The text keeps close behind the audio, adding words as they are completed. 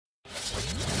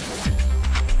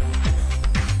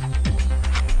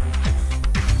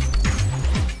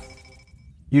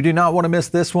You do not want to miss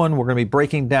this one. We're going to be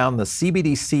breaking down the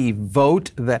CBDC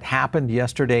vote that happened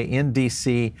yesterday in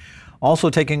D.C., also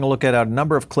taking a look at a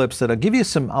number of clips that'll give you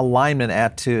some alignment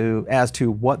as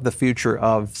to what the future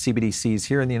of CBDCs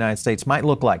here in the United States might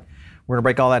look like. We're going to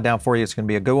break all that down for you. It's going to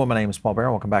be a good one. My name is Paul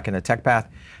Barron. Welcome back into Tech Path.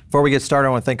 Before we get started,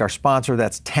 I want to thank our sponsor.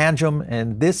 That's Tangem,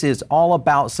 and this is all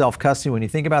about self-custody. When you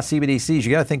think about CBDCs,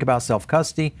 you got to think about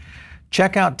self-custody.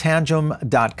 Check out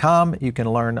tangem.com. You can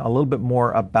learn a little bit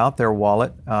more about their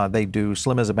wallet. They do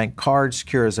slim as a bank card,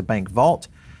 secure as a bank vault,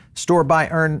 store, buy,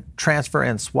 earn, transfer,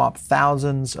 and swap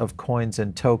thousands of coins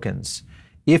and tokens.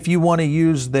 If you want to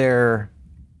use their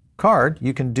card,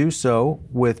 you can do so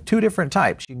with two different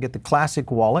types. You can get the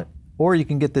classic wallet, or you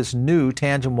can get this new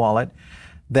Tangem wallet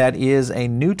that is a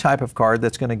new type of card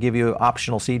that's going to give you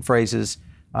optional seed phrases.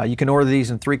 You can order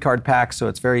these in 3-card packs, so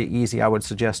it's very easy. I would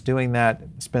suggest doing that.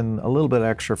 Spend a little bit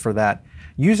extra for that.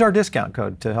 Use our discount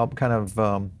code to help kind of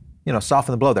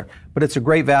soften the blow there. But it's a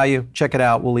great value. Check it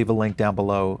out. We'll leave a link down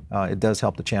below. It does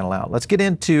help the channel out. Let's get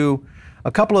into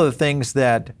a couple of the things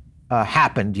that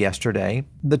happened yesterday.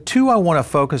 The two I want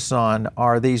to focus on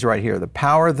are these right here, the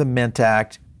Power of the Mint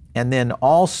Act, and then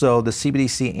also the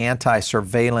CBDC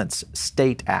Anti-Surveillance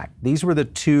State Act. These were the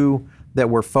two that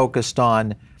we're focused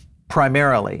on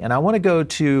primarily. And I want to go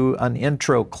to an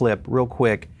intro clip real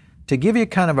quick to give you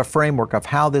kind of a framework of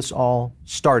how this all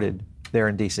started there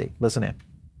in D.C. Listen in.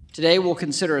 Today, we'll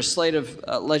consider a slate of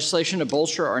legislation to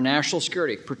bolster our national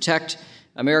security, protect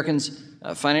Americans'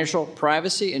 financial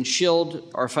privacy, and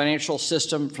shield our financial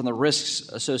system from the risks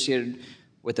associated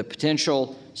with a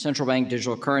potential central bank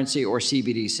digital currency, or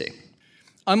CBDC.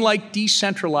 Unlike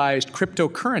decentralized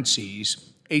cryptocurrencies,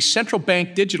 a central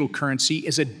bank digital currency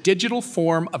is a digital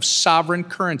form of sovereign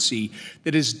currency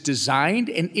that is designed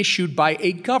and issued by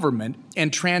a government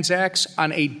and transacts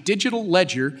on a digital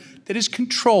ledger that is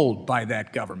controlled by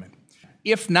that government.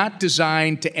 If not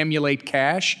designed to emulate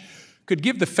cash, could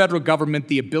give the federal government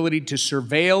the ability to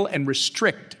surveil and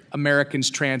restrict Americans'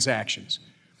 transactions.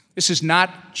 This is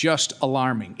not just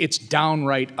alarming, it's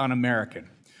downright un-American.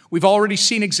 We've already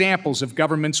seen examples of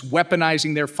governments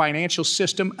weaponizing their financial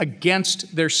system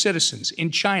against their citizens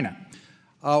in China.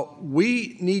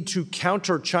 We need to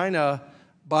counter China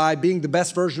by being the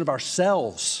best version of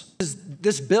ourselves.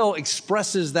 This bill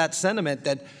expresses that sentiment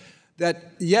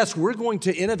that yes, we're going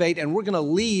to innovate and we're going to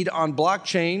lead on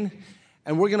blockchain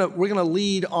and we're going to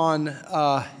lead on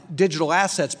digital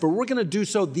assets, but we're going to do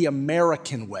so the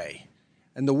American way.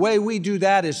 And the way we do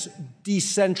that is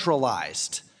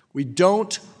decentralized. We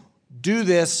don't do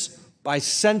this by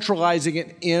centralizing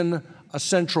it in a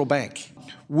central bank.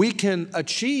 We can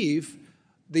achieve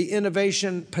the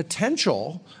innovation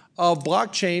potential of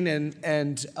blockchain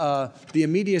and the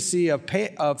immediacy of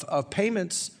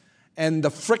payments and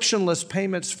the frictionless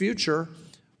payments future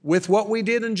with what we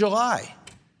did in July.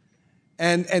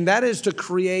 And that is to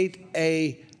create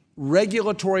a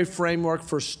regulatory framework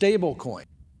for stablecoin.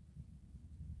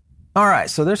 All right,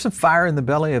 so there's some fire in the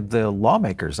belly of the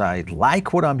lawmakers. I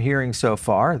like what I'm hearing so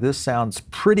far. This sounds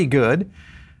pretty good,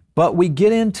 but we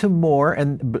get into more,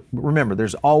 and remember,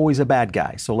 there's always a bad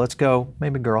guy. So let's go,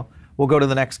 maybe girl. We'll go to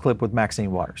the next clip with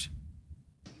Maxine Waters.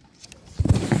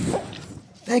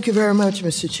 Thank you very much,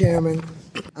 Mr. Chairman.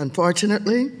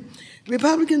 Unfortunately,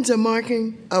 Republicans are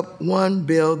marking up one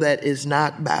bill that is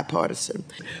not bipartisan.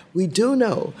 We do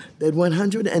know that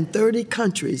 130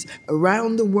 countries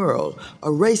around the world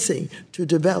are racing to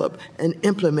develop and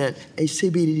implement a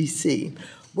CBDC.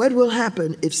 What will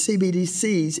happen if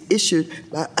CBDCs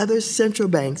issued by other central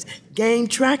banks gain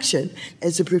traction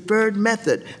as a preferred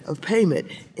method of payment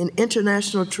in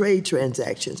international trade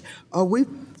transactions? Are we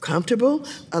comfortable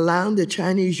allowing the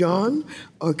Chinese yuan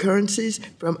or currencies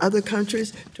from other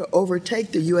countries to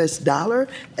overtake the U.S. dollar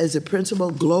as the principal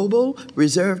global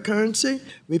reserve currency?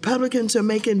 Republicans are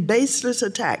making baseless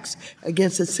attacks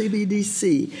against a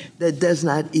CBDC that does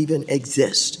not even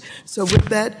exist. So with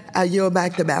that, I yield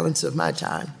back the balance of my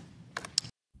time.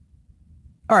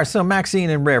 All right, so Maxine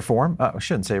in rare form, I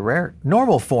shouldn't say rare,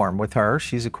 normal form with her.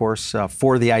 She's, of course,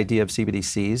 for the idea of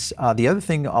CBDCs. The other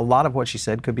thing, a lot of what she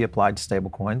said could be applied to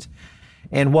stablecoins.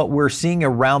 And what we're seeing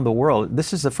around the world,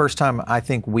 this is the first time I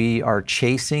think we are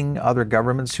chasing other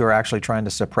governments who are actually trying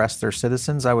to suppress their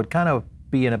citizens. I would kind of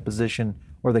be in a position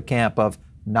or the camp of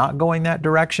not going that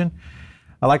direction.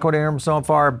 I like what I hear so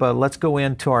far, but let's go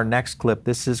into our next clip.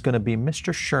 This is going to be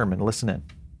Mr. Sherman. Listen in.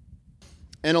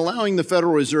 And allowing the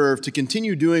Federal Reserve to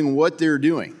continue doing what they're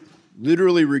doing,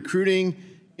 literally recruiting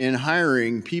and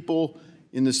hiring people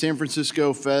in the San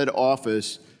Francisco Fed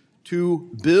office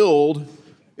to build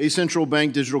a central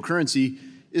bank digital currency,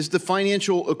 is the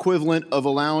financial equivalent of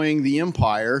allowing the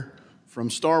Empire from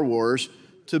Star Wars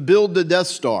to build the Death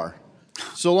Star,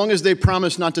 so long as they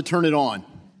promise not to turn it on.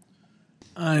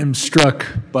 I'm struck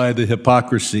by the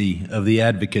hypocrisy of the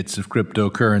advocates of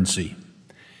cryptocurrency.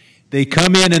 They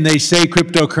come in and they say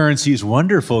cryptocurrency is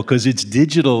wonderful because it's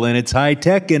digital and it's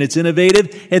high-tech and it's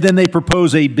innovative, and then they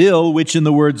propose a bill which, in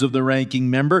the words of the ranking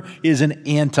member, is an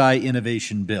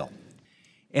anti-innovation bill.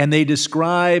 And they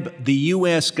describe the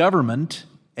U.S. government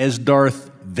as Darth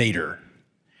Vader.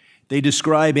 They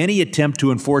describe any attempt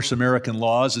to enforce American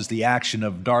laws as the action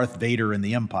of Darth Vader and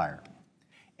the Empire.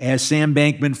 As Sam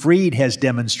Bankman-Fried has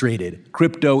demonstrated,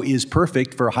 crypto is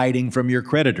perfect for hiding from your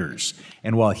creditors.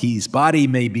 And while his body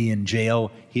may be in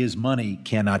jail, his money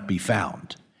cannot be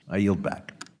found. I yield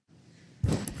back.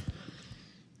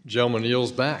 Gentleman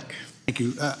yields back. Thank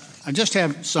you. I just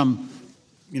have some,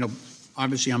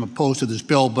 obviously I'm opposed to this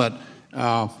bill, but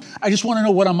I just want to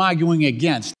know what I'm arguing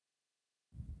against.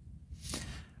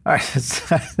 All right,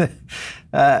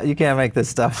 you can't make this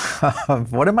stuff up.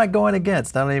 What am I going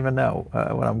against? I don't even know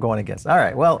what I'm going against. All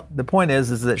right, well, the point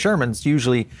is that Sherman's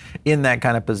usually in that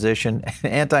kind of position.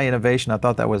 Anti-innovation, I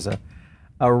thought that was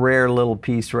a rare little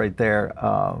piece right there.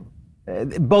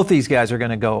 Both these guys are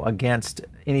going to go against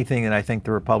anything that I think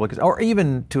the Republicans, or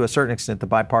even to a certain extent the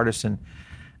bipartisan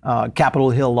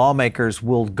Capitol Hill lawmakers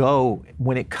will go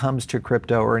when it comes to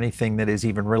crypto or anything that is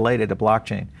even related to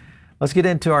blockchain. Let's get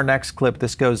into our next clip.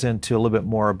 This goes into a little bit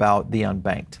more about the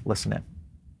UnBanked. Listen in.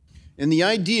 And the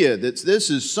idea that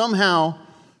this is somehow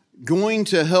going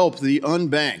to help the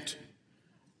unbanked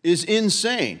is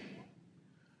insane.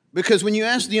 Because when you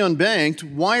ask the unbanked,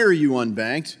 why are you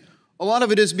unbanked? A lot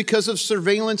of it is because of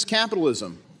surveillance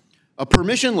capitalism. A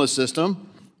permissionless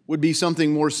system would be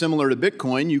something more similar to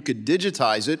Bitcoin. You could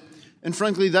digitize it. And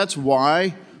frankly, that's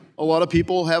why a lot of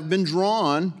people have been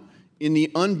drawn in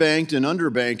the unbanked and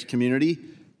underbanked community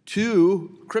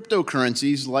to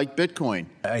cryptocurrencies like Bitcoin.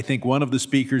 I think one of the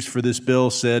speakers for this bill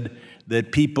said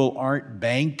that people aren't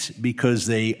banked because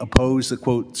they oppose the,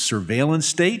 quote, surveillance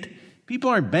state. People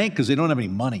aren't banked because they don't have any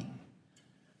money.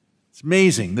 It's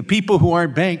amazing. The people who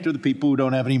aren't banked are the people who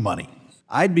don't have any money.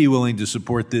 I'd be willing to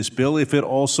support this bill if it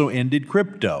also ended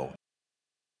crypto.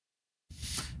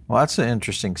 Well, that's an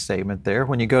interesting statement there.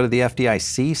 When you go to the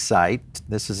FDIC site,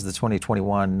 this is the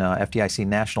 2021 FDIC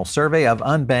National Survey of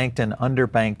Unbanked and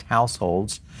Underbanked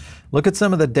Households. Look at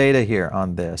some of the data here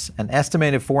on this. An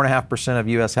estimated 4.5% of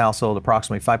U.S. households,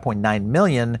 approximately 5.9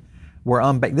 million, were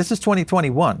unbanked. This is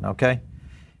 2021, okay?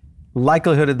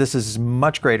 Likelihood of this is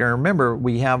much greater. And remember,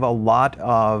 we have a lot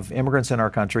of immigrants in our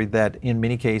country that in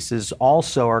many cases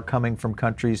also are coming from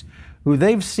countries who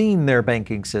they've seen their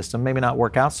banking system maybe not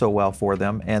work out so well for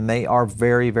them, and they are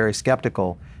very, very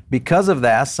skeptical. Because of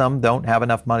that, some don't have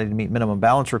enough money to meet minimum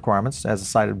balance requirements, as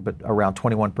cited, but around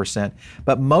 21%.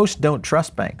 But most don't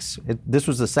trust banks. This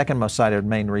was the second most cited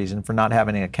main reason for not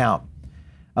having an account.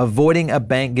 Avoiding a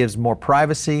bank gives more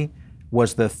privacy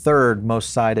was the third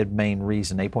most cited main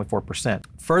reason, 8.4%.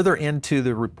 Further into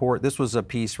the report, this was a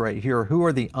piece right here. Who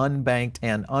are the unbanked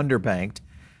and underbanked?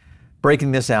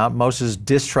 Breaking this out, most is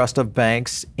distrust of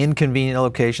banks, inconvenient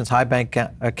locations, high bank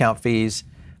account fees,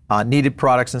 needed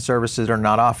products and services are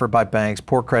not offered by banks,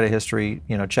 poor credit history,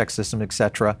 check system,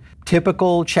 etc.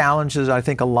 Typical challenges I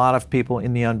think a lot of people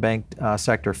in the unbanked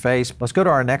sector face. Let's go to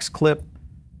our next clip.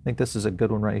 I think this is a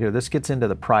good one right here. This gets into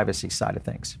the privacy side of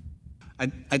things.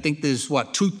 I think there's,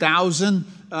 2,000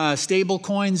 stable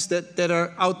coins that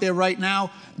are out there right now.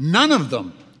 None of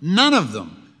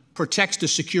them protects the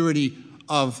security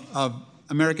of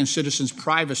American citizens'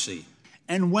 privacy.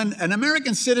 And when an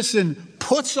American citizen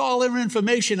puts all their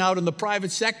information out in the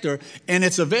private sector and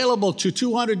it's available to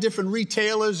 200 different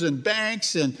retailers and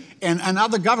banks and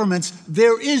other governments,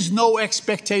 there is no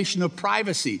expectation of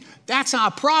privacy. That's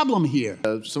our problem here.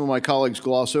 Some of my colleagues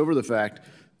gloss over the fact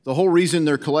the whole reason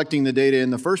they're collecting the data in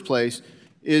the first place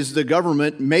is the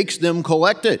government makes them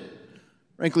collect it.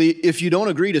 Frankly, if you don't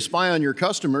agree to spy on your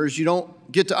customers, you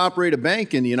don't get to operate a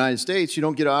bank in the United States. You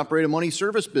don't get to operate a money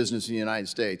service business in the United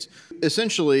States.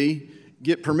 Essentially,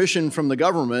 get permission from the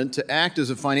government to act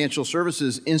as a financial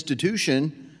services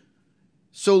institution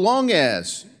so long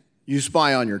as you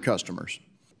spy on your customers.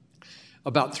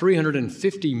 About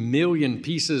 350 million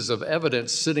pieces of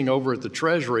evidence sitting over at the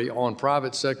Treasury on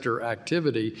private sector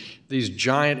activity, these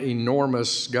giant,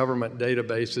 enormous government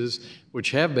databases, which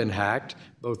have been hacked,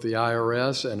 both the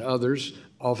IRS and others,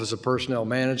 Office of Personnel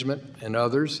Management and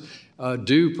others,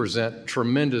 do present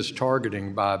tremendous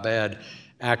targeting by bad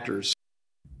actors.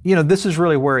 This is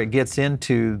really where it gets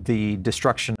into the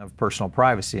destruction of personal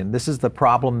privacy. And this is the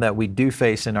problem that we do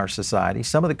face in our society.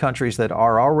 Some of the countries that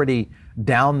are already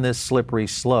down this slippery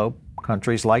slope,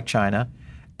 countries like China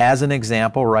As an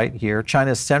example right here,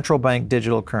 China's central bank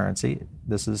digital currency,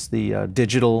 this is the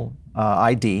digital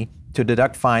ID, to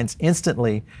deduct fines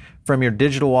instantly from your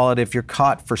digital wallet if you're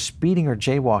caught for speeding or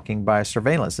jaywalking by a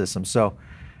surveillance system. So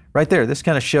right there, this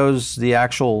kind of shows the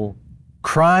actual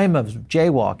crime of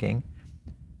jaywalking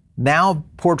now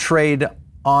portrayed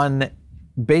on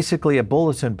basically a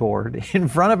bulletin board in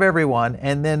front of everyone,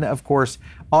 and then of course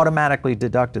automatically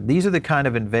deducted. These are the kind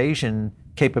of invasion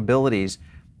capabilities.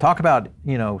 Talk about,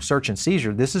 search and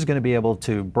seizure. This is going to be able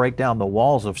to break down the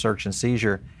walls of search and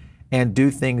seizure and do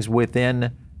things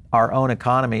within our own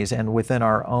economies and within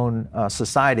our own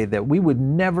society that we would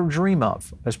never dream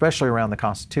of, especially around the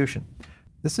Constitution.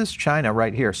 This is China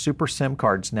right here. Super SIM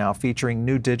cards now featuring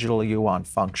new digital yuan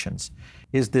functions.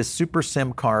 Is this super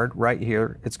SIM card right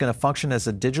here? It's going to function as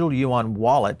a digital yuan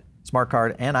wallet, smart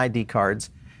card, and ID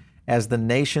cards as the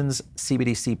nation's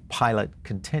CBDC pilot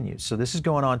continues. So this is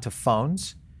going on to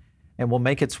phones and will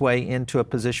make its way into a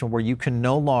position where you can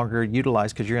no longer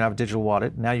utilize, because you're going to have a digital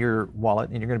wallet, now your wallet,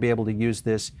 and you're going to be able to use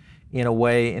this in a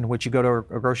way in which you go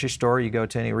to a grocery store, you go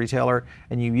to any retailer,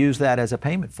 and you use that as a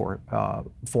payment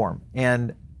form.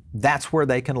 And that's where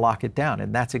they can lock it down.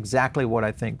 And that's exactly what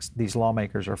I think these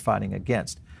lawmakers are fighting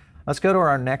against. Let's go to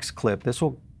our next clip. This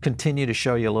will continue to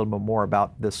show you a little bit more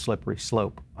about this slippery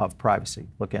slope of privacy.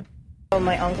 Look in.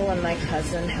 My uncle and my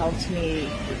cousin helped me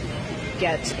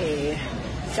get a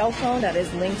cell phone that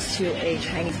is linked to a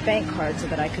Chinese bank card so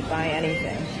that I could buy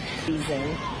anything.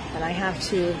 And I have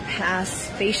to pass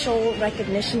facial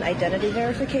recognition identity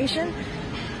verification,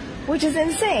 which is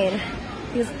insane,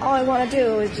 because all I want to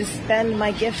do is just spend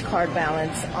my gift card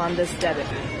balance on this debit.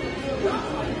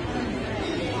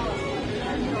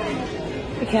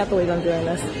 I can't believe I'm doing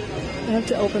this. I have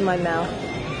to open my mouth.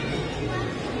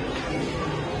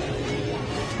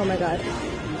 Oh my God.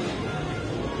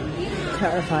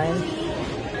 Terrifying.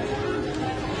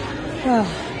 Oh,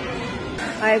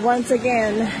 I once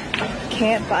again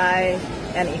can't buy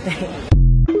anything.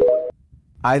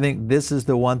 I think this is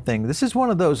the one thing. This is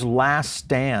one of those last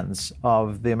stands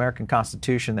of the American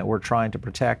Constitution that we're trying to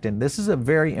protect, and this is a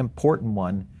very important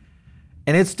one.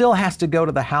 And it still has to go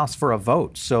to the House for a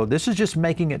vote. So this is just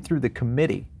making it through the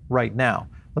committee right now.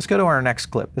 Let's go to our next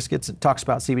clip. This talks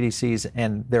about CBDCs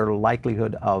and their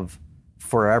likelihood of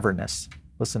foreverness.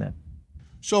 Listen in.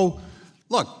 So,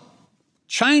 look,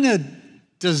 China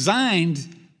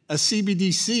designed a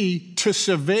CBDC to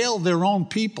surveil their own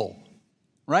people,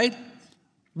 right?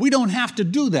 We don't have to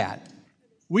do that.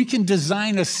 We can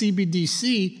design a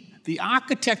CBDC, the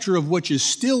architecture of which is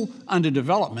still under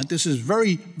development. This is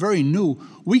very, very new.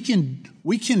 We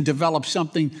can develop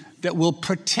something that will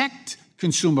protect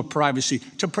consumer privacy,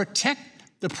 to protect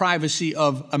the privacy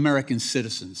of American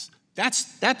citizens.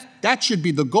 That should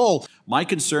be the goal. My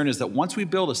concern is that once we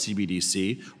build a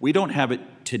CBDC, we don't have it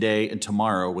today and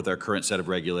tomorrow with our current set of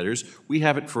regulators. We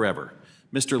have it forever.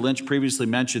 Mr. Lynch previously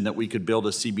mentioned that we could build a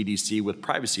CBDC with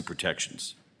privacy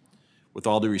protections. With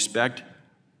all due respect,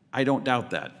 I don't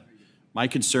doubt that. My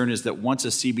concern is that once a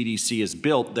CBDC is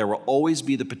built, there will always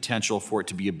be the potential for it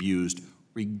to be abused,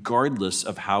 regardless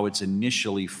of how it's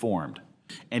initially formed.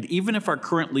 And even if our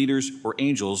current leaders or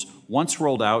angels, once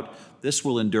rolled out, this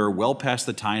will endure well past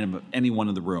the time of anyone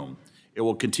in the room. It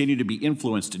will continue to be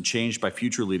influenced and changed by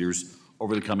future leaders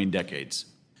over the coming decades.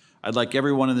 I'd like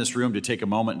everyone in this room to take a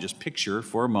moment and just picture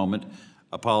for a moment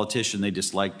a politician they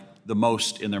dislike the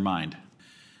most in their mind.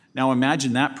 Now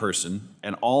imagine that person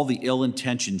and all the ill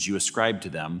intentions you ascribe to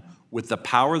them with the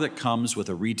power that comes with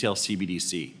a retail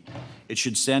CBDC. It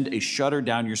should send a shudder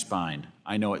down your spine.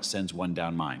 I know it sends one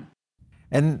down mine.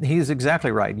 And he's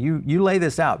exactly right. You lay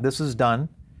this out. This is done.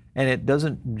 And it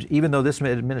doesn't, even though this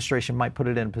administration might put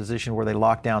it in a position where they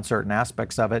lock down certain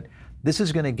aspects of it, this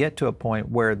is going to get to a point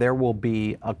where there will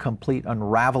be a complete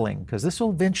unraveling, because this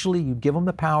will eventually, you give them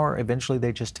the power, eventually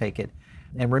they just take it.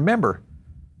 And remember,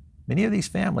 many of these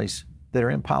families that are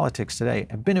in politics today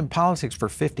have been in politics for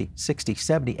 50, 60,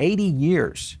 70, 80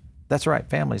 years. That's right,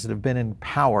 families that have been in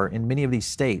power in many of these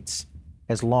states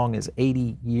as long as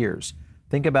 80 years.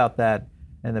 Think about that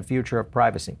and the future of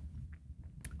privacy.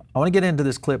 I want to get into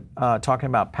this clip talking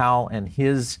about Powell and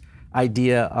his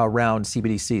idea around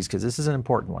CBDCs, because this is an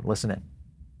important one. Listen in.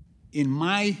 In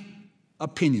my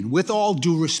opinion, with all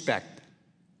due respect,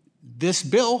 this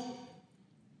bill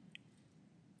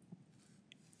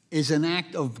is an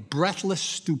act of breathless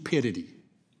stupidity.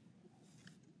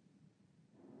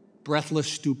 Breathless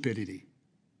stupidity.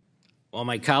 Well,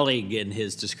 my colleague in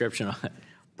his description of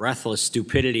breathless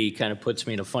stupidity kind of puts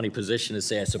me in a funny position to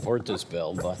say I support this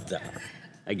bill, but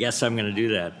I guess I'm going to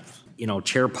do that. You know,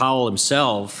 Chair Powell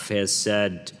himself has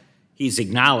said, he's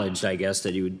acknowledged, I guess,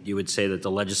 that you would say that the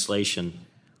legislation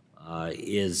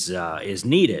is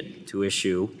needed to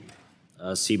issue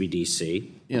CBDC.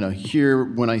 You know, here,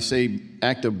 when I say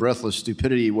act of breathless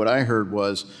stupidity, what I heard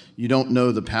was, you don't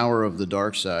know the power of the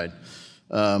dark side.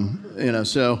 You know,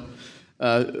 so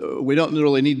we don't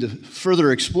really need to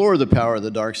further explore the power of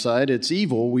the dark side. It's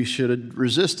evil. We should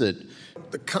resist it.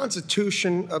 The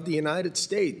Constitution of the United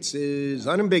States is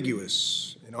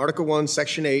unambiguous. In Article 1,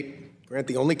 Section 8,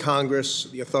 granting only Congress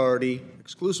the authority,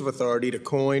 exclusive authority, to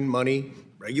coin money,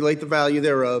 regulate the value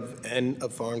thereof, and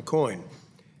of foreign coin.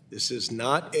 This is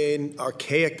not an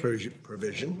archaic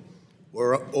provision.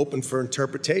 We're open for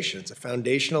interpretation. It's a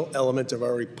foundational element of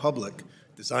our republic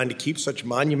designed to keep such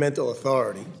monumental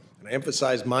authority, and I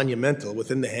emphasize monumental,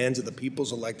 within the hands of the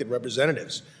people's elected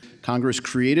representatives. Congress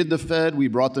created the Fed, we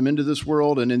brought them into this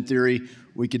world, and in theory,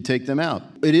 we could take them out.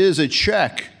 It is a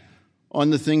check on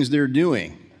the things they're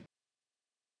doing.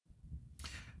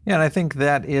 Yeah, and I think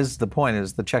that is the point,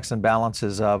 is the checks and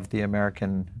balances of the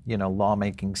American,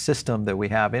 lawmaking system that we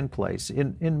have in place.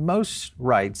 In most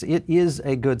rights, it is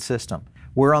a good system.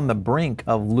 We're on the brink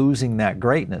of losing that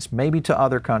greatness, maybe to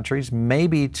other countries,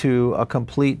 maybe to a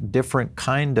complete different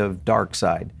kind of dark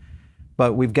side.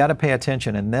 But we've got to pay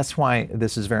attention, and that's why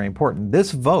this is very important.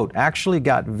 This vote actually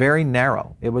got very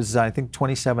narrow. It was, I think,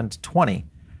 27-20.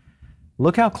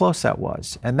 Look how close that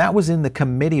was. And that was in the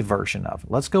committee version of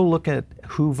it. Let's go look at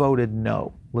who voted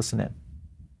no. Listen in.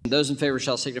 Those in favor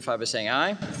shall signify by saying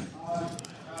aye.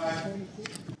 Aye.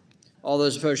 All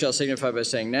those opposed shall signify by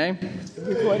saying nay.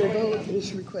 Recorded vote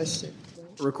is requested.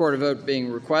 Recorded vote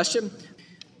being requested.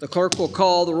 The clerk will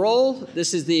call the roll.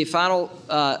 This is the final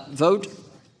vote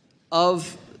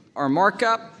of our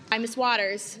markup. Ms.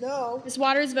 Waters. No. Ms.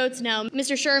 Waters votes no.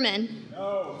 Mr. Sherman.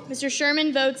 No. Mr.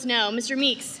 Sherman votes no. Mr.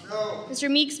 Meeks. No. Mr.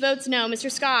 Meeks votes no.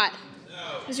 Mr. Scott.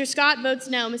 No. Mr. Scott votes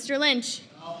no. Mr. Lynch.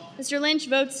 No. Mr. Lynch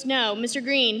votes no. Mr.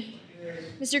 Green.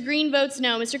 Mr. Green votes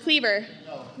no. Mr. Cleaver.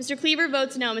 No. Mr. Cleaver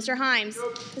votes no. Mr. Himes.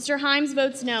 Mr. Himes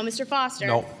votes no. Mr. Foster.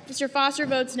 No. Mr. Foster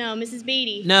votes no. Mrs.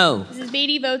 Beatty. No. Mrs.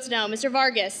 Beatty votes no. Mr.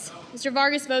 Vargas. Mr.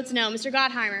 Vargas votes no. Mr.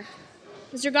 Gottheimer.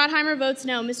 Mr. Gottheimer votes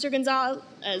no. Mr.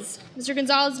 Gonzalez. Mr.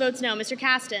 Gonzalez votes no. Mr.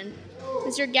 Caston.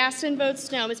 Mr. Gaston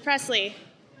votes no. Ms. Presley.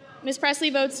 Ms. Presley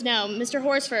votes no. Mr.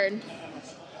 Horsford.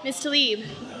 Ms. Tlaib.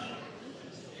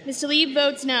 Ms. Tlaib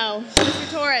votes no.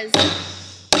 Mr. Torres.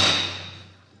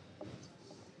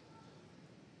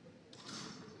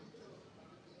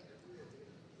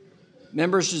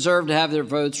 Members deserve to have their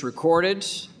votes recorded,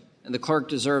 and the clerk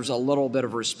deserves a little bit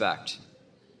of respect.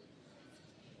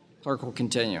 Clerk will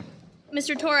continue.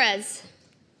 Mr. Torres.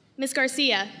 Ms.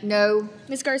 Garcia. No.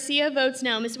 Ms. Garcia votes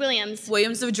no. Ms. Williams.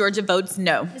 Williams of Georgia votes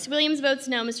no. Ms. Williams votes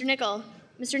no. Mr. Nickel.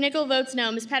 Mr. Nickel votes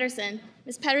no. Ms. Pedersen.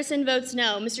 Ms. Pedersen votes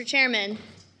no. Mr. Chairman.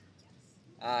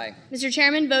 Aye. Mr.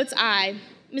 Chairman votes aye.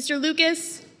 Mr.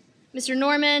 Lucas. Mr.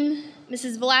 Norman.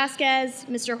 Mrs. Velasquez.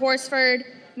 Mr. Horsford.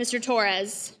 Mr.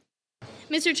 Torres.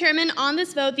 Mr. Chairman, on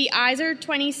this vote, the ayes are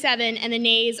 27 and the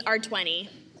nays are 20.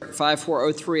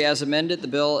 5403 as amended. The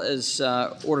bill is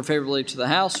ordered favorably to the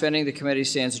House. Pending, the committee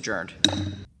stands adjourned.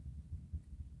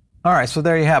 All right, so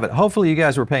there you have it. Hopefully you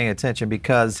guys were paying attention,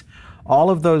 because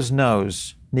all of those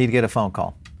no's need to get a phone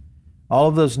call. All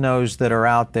of those no's that are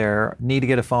out there need to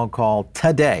get a phone call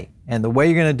today. And the way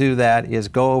you're going to do that is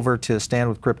go over to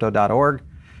standwithcrypto.org.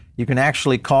 You can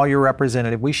actually call your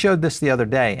representative. We showed this the other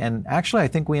day, and actually I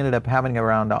think we ended up having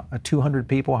around 200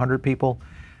 people, 100 people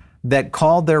that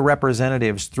called their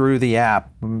representatives through the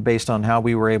app based on how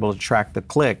we were able to track the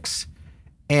clicks.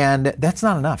 And that's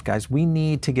not enough, guys. We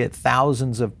need to get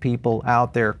thousands of people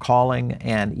out there calling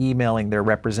and emailing their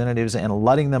representatives and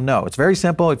letting them know. It's very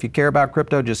simple. If you care about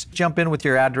crypto, just jump in with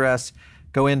your address,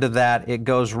 go into that. It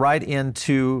goes right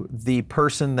into the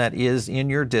person that is in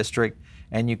your district,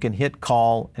 and you can hit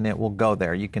call and it will go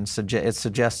there. You can it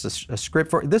suggests a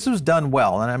script for this. Was done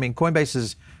well, and I mean, Coinbase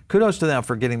is, kudos to them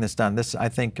for getting this done. This, I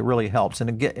think, really helps. And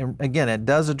again, it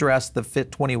does address the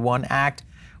FIT21 Act,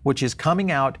 which is coming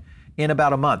out in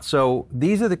about a month. So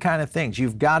these are the kind of things.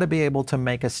 You've got to be able to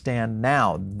make a stand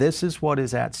now. This is what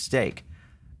is at stake.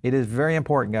 It is very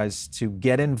important, guys, to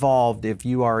get involved if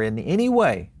you are in any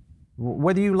way,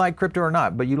 whether you like crypto or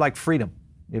not, but you like freedom.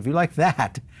 If you like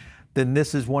that, then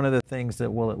this is one of the things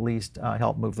that will at least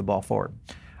help move the ball forward.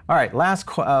 All right, last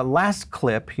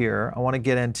clip here I want to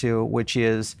get into, which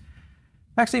is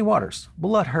Maxine Waters.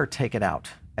 We'll let her take it out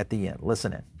at the end.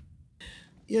 Listen in.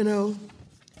 You know,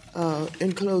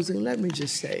 in closing, let me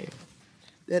just say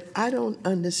that I don't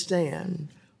understand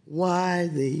why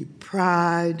the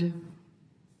pride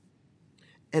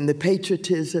and the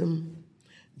patriotism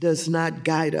does not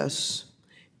guide us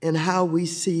in how we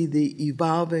see the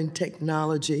evolving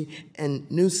technology and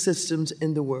new systems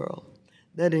in the world.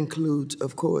 That includes,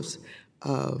 of course,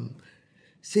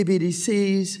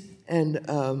 CBDCs and,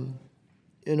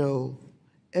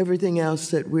 everything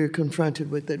else that we're confronted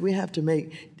with, that we have to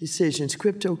make decisions.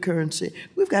 Cryptocurrency,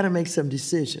 we've got to make some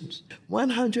decisions.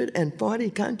 140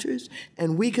 countries,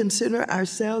 and we consider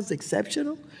ourselves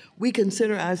exceptional. We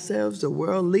consider ourselves the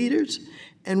world leaders,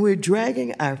 and we're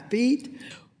dragging our feet.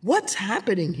 What's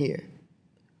happening here?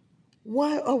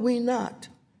 Why are we not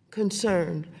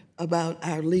concerned about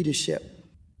our leadership?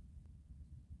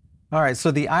 All right,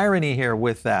 so the irony here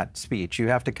with that speech, you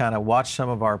have to kind of watch some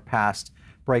of our past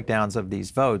breakdowns of these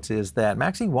votes, is that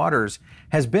Maxine Waters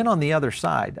has been on the other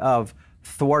side of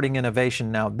thwarting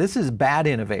innovation. Now, this is bad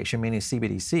innovation, meaning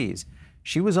CBDCs.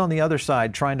 She was on the other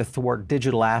side trying to thwart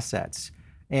digital assets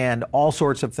and all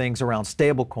sorts of things around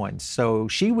stablecoins. So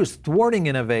she was thwarting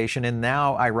innovation, and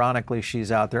now, ironically,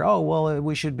 she's out there, oh, well,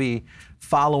 we should be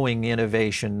following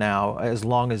innovation now as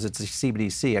long as it's a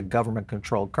CBDC, a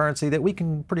government-controlled currency that we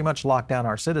can pretty much lock down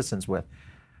our citizens with.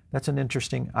 That's an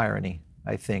interesting irony,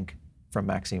 I think, from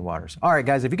Maxine Waters. All right,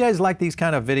 guys, if you guys like these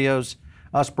kind of videos,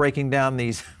 us breaking down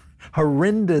these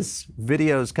horrendous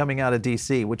videos coming out of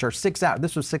DC, which are 6 hours,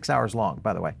 this was 6 hours long,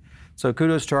 by the way. So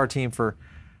kudos to our team for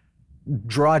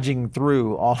drudging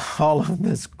through all of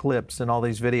these clips and all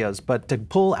these videos, but to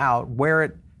pull out where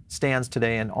it stands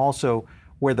today and also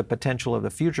where the potential of the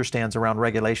future stands around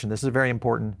regulation. This is a very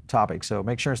important topic, so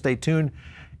make sure and stay tuned.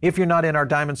 If you're not in our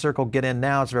Diamond Circle, get in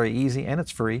now. It's very easy and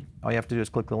it's free. All you have to do is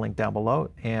click the link down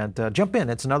below and jump in.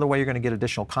 It's another way you're going to get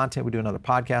additional content. We do another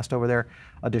podcast over there,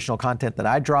 additional content that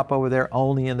I drop over there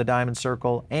only in the Diamond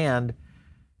Circle. And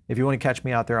if you want to catch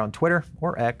me out there on Twitter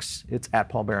or X, it's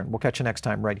 @PaulBaron. We'll catch you next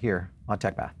time right here on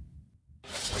TechBath.